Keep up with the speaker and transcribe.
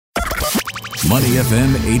Money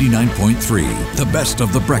FM 89.3, the best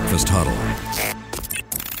of the breakfast huddle.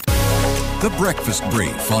 The Breakfast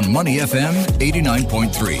Brief on Money FM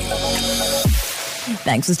 89.3.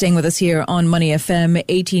 Thanks for staying with us here on Money FM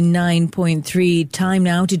 89.3. Time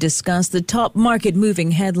now to discuss the top market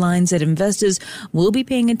moving headlines that investors will be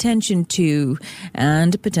paying attention to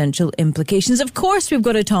and potential implications. Of course, we've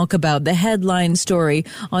got to talk about the headline story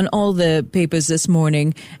on all the papers this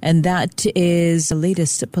morning, and that is the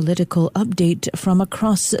latest political update from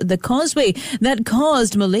across the causeway that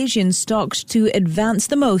caused Malaysian stocks to advance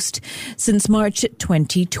the most since March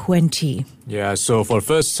 2020. Yeah, so for the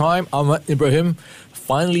first time, Anwar Ibrahim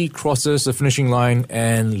finally crosses the finishing line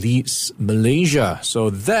and leads Malaysia. So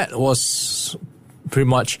that was pretty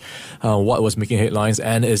much what was making headlines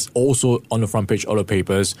and is also on the front page of the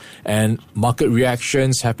papers. And market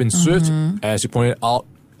reactions have been swift. As you pointed out,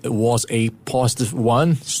 it was a positive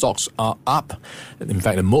one. Stocks are up, in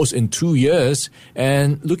fact, the most in 2 years.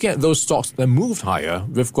 And looking at those stocks that moved higher,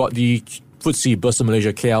 we've got the FTSE Bursa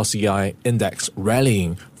Malaysia KLCI index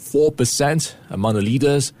rallying 4% among the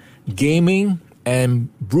leaders. Gaming and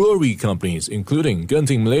brewery companies, including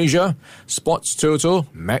Genting Malaysia, Sports Toto,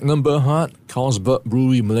 Magnum Berhad, Carlsberg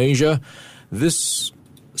Brewery Malaysia. This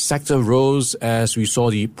sector rose as we saw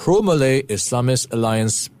the pro-Malay Islamist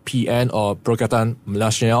Alliance PN or Perikatan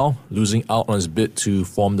Nasional losing out on its bid to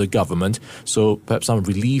form the government. So perhaps some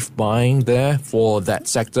relief buying there for that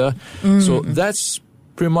sector. So that's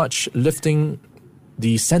pretty much lifting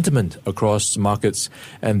the sentiment across markets,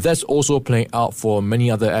 and that's also playing out for many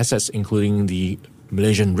other assets, including the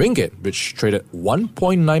Malaysian ringgit, which traded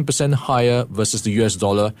 1.9% higher versus the US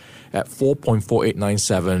dollar at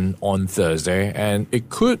 4.4897 on Thursday, and it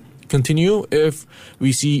could continue if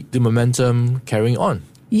we see the momentum carrying on.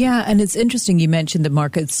 Yeah, and it's interesting you mentioned the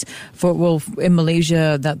markets in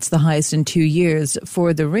Malaysia, that's the highest in 2 years.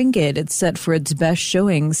 For the ringgit, it's set for its best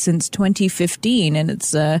showing since 2015, and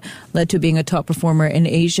it's led to being a top performer in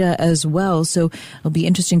Asia as well. So it'll be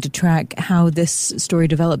interesting to track how this story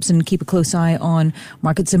develops and keep a close eye on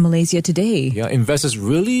markets in Malaysia today. Yeah, investors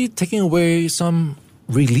really taking away some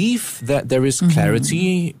relief that there is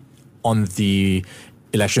clarity on the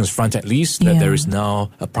elections front, at least, that there is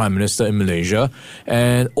now a prime minister in Malaysia,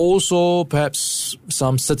 and also perhaps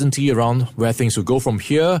some certainty around where things will go from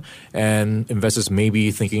here. And investors may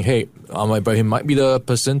be thinking, hey, Anwar Ibrahim might be the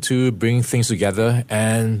person to bring things together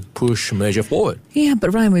and push Malaysia forward. Yeah, but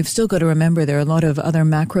Ryan, we've still got to remember there are a lot of other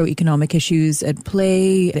macroeconomic issues at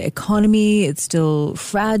play. The economy, it's still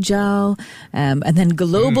fragile, and then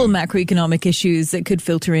global macroeconomic issues that could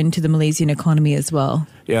filter into the Malaysian economy as well.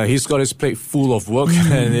 Yeah, he's got his plate full of work,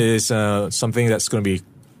 and it is something that's going to be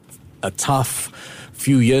a tough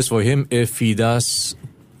few years for him if he does,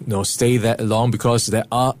 stay that long, because there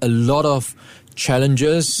are a lot of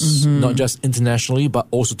challenges, not just internationally but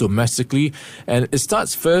also domestically. And it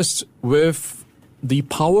starts first with the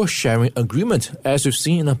power sharing agreement. As we've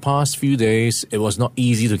seen in the past few days, it was not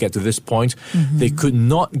easy to get to this point. They could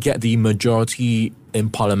not get the majority in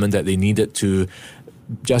parliament that they needed to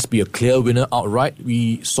just be a clear winner outright.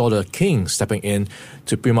 We saw the king stepping in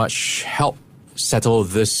to pretty much help settle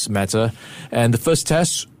this matter. And the first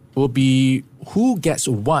test will be who gets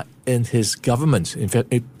what in his government. In fact,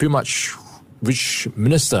 pretty much which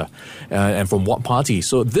minister and from what party.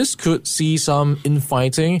 So this could see some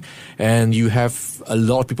infighting, and you have a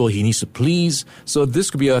lot of people he needs to please. So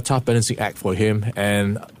this could be a tough balancing act for him,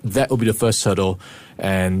 and that will be the first hurdle.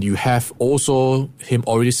 And you have also him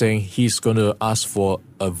already saying he's going to ask for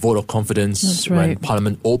a vote of confidence when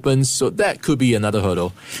Parliament opens. So that could be another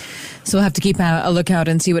hurdle. So we'll have to keep a lookout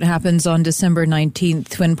and see what happens on December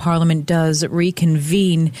 19th when Parliament does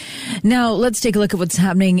reconvene. Now, let's take a look at what's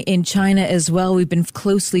happening in China as well. We've been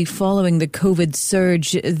closely following the COVID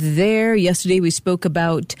surge there. Yesterday, we spoke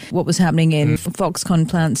about what was happening in Foxconn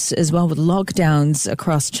plants as well with lockdowns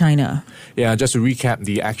across China. Yeah, just to recap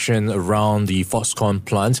the action around the Foxconn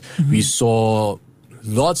plant, we saw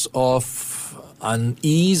lots of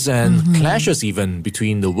unease and clashes even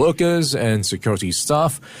between the workers and security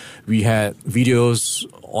staff. We had videos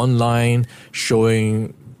online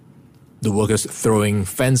showing the workers throwing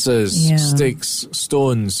fences, sticks,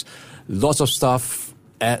 stones, lots of stuff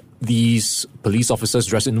at these police officers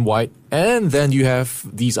dressed in white. And then you have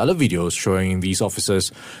these other videos showing these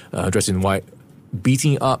officers dressed in white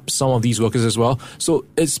beating up some of these workers as well. So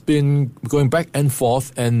it's been going back and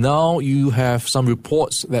forth, and now you have some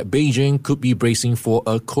reports that Beijing could be bracing for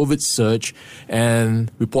a COVID surge,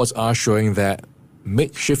 and reports are showing that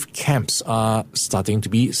makeshift camps are starting to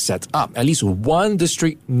be set up. At least one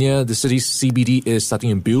district near the city's CBD is starting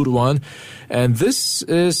to build one, and this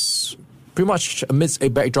is pretty pretty much amidst a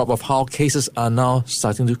backdrop of how cases are now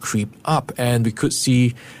starting to creep up. And we could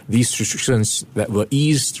see these restrictions that were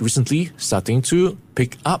eased recently starting to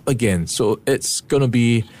pick up again. So it's going to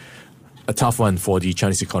be a tough one for the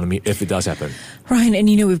Chinese economy if it does happen. Right, and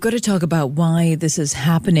we've got to talk about why this is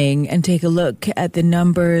happening and take a look at the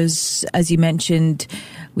numbers. As you mentioned,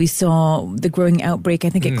 we saw the growing outbreak. I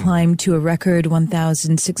think it climbed to a record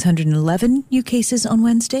 1,611 new cases on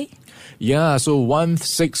Wednesday. Yeah, so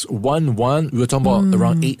 1,611. We were talking about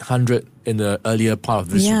around 800 in the earlier part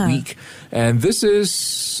of this week. And this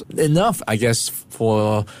is enough, I guess,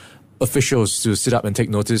 for officials to sit up and take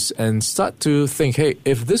notice and start to think, hey,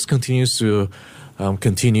 if this continues to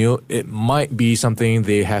continue, it might be something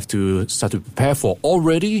they have to start to prepare for.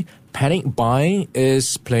 Already, panic buying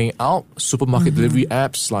is playing out. Supermarket delivery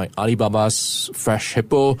apps like Alibaba's Fresh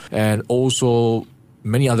Hippo and also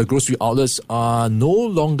many other grocery outlets are no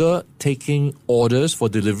longer taking orders for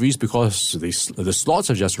deliveries because the slots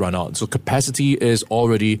have just run out. So capacity is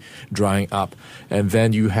already drying up. And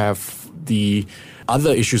then you have the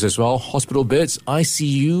other issues as well. Hospital beds,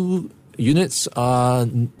 ICU units are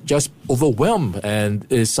just overwhelmed, and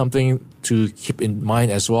is something to keep in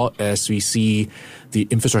mind as well as we see the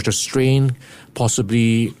infrastructure strain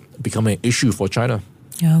possibly becoming an issue for China.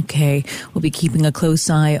 Okay, we'll be keeping a close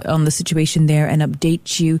eye on the situation there and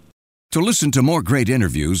update you. To listen to more great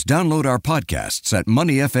interviews, download our podcasts at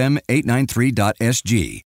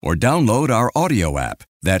moneyfm893.sg or download our audio app.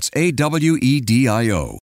 That's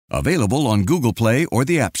AWEDIO. Available on Google Play or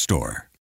the App Store.